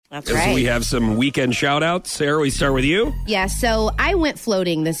That's right. So we have some weekend shout-outs. Sarah, we start with you. Yeah, so I went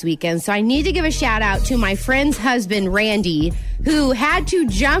floating this weekend, so I need to give a shout-out to my friend's husband, Randy, who had to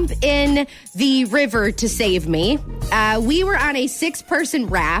jump in the river to save me. We were on a 6-person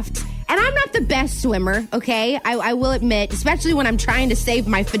raft, and I'm not the best swimmer, okay? I will admit, especially when I'm trying to save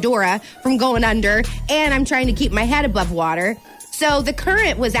my fedora from going under, and I'm trying to keep my head above water. So the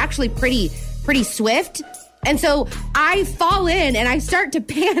current was actually pretty swift. And so I fall in and I start to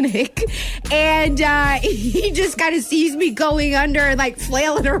panic, and he just kind of sees me going under and like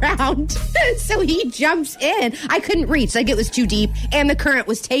flailing around. So he jumps in. I couldn't reach, like it was too deep, and the current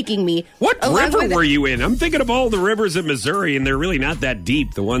was taking me. What river were you in? I'm thinking of all the rivers in Missouri, and they're really not that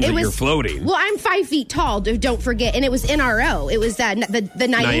deep, the ones that you're floating. Well, I'm 5 feet tall, don't forget, and it was NRO. It was the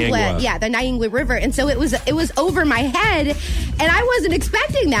Niangua. Yeah, the Niangua River. And so it was over my head, and I wasn't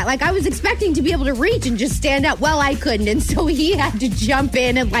expecting that. Like, I was expecting to be able to reach and just stand up. Well, I couldn't, and so he had to jump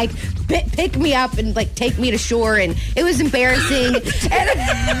in and like pick me up and like take me to shore, and it was embarrassing.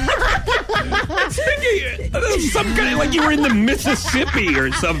 Some kind of, like you were in the Mississippi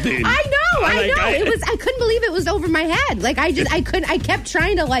or something. I know. I couldn't believe it was over my head. Like I kept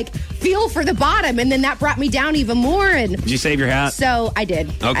trying to like feel for the bottom, and then that brought me down even more. And did you save your hat? So I did.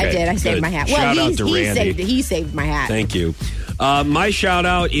 Okay, I saved my hat. Shout out to Randy. He saved my hat. Thank you. My shout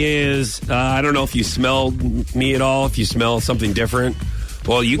out is I don't know if you smelled me at all. If you smell something different,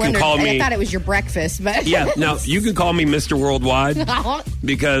 well, you can call me. I thought it was your breakfast, but yeah. No, you can call me Mr. Worldwide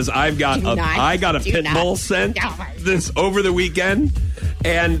because I got a pit bull scent this over the weekend,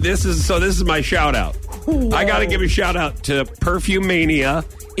 and this is my shout out. Whoa. I got to give a shout out to Perfume Mania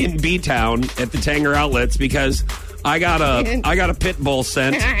in B-Town at the Tanger Outlets because I got a pit bull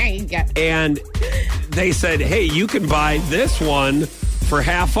scent, and they said, "Hey, you can buy this one for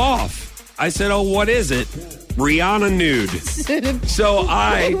half off." I said, "Oh, what is it?" Rihanna nude. So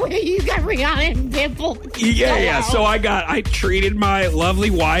Wait, you got Rihanna pimple? Yeah. So I treated my lovely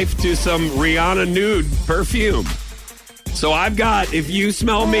wife to some Rihanna nude perfume. So I've got, if you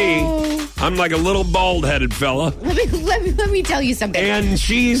smell me, I'm like a little bald-headed fella. Let me tell you something. And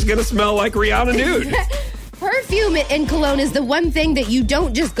she's gonna smell like Rihanna nude. Perfume and cologne is the one thing that you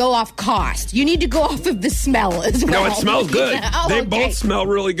don't just go off cost. You need to go off of the smell as well. No, it smells good. They both smell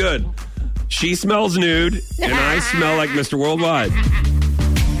really good. She smells nude, and I smell like Mr. Worldwide.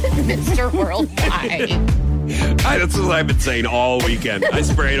 Mr. Worldwide. That's what I've been saying all weekend. I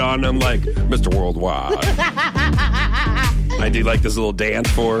spray it on, and I'm like, Mr. Worldwide. I do like this little dance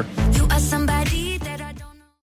for her.